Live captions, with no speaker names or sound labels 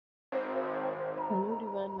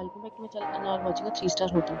everyone, welcome back to my channel and now I'm watching a 3-star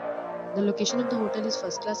hotel. The location of the hotel is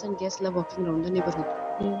first class and guests love walking around the neighborhood.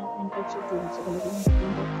 There are 10 types of rooms available on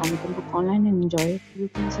booking.com. You can book online and enjoy it. You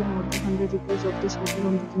can see more than 100 reviews of this hotel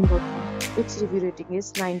on booking.com. Its review rating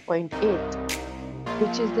is 9.8,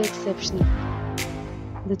 which is the exceptional.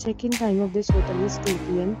 The check-in time of this hotel is 2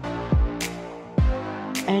 p.m.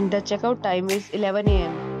 and the checkout time is 11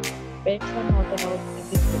 a.m. Pets are not allowed in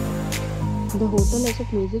this hotel. The hotel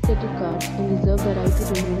accepts major credit cards and reserves the right to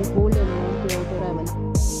temporarily hold an amount prior to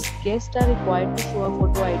arrival. Guests are required to show a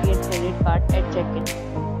photo ID and credit card at check-in.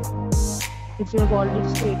 If you have already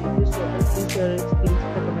stayed in this hotel, please share your experience in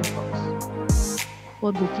the comment box.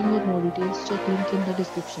 For booking or more details, check link in the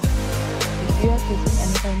description. If you are facing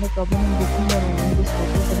any kind of problem in booking or owning this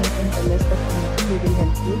hotel, then you can tell us that we will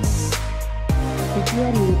help you. If you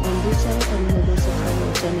are new on this channel or you have not subscribed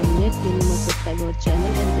our channel yet, then you must subscribe our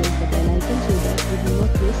channel and press the bell icon so that you do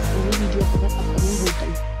not miss any video of our upcoming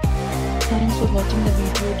hotel. Thanks for watching the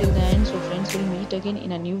video till the end. So friends, will meet again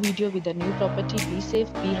in a new video with a new property. Be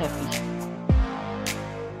safe, be happy.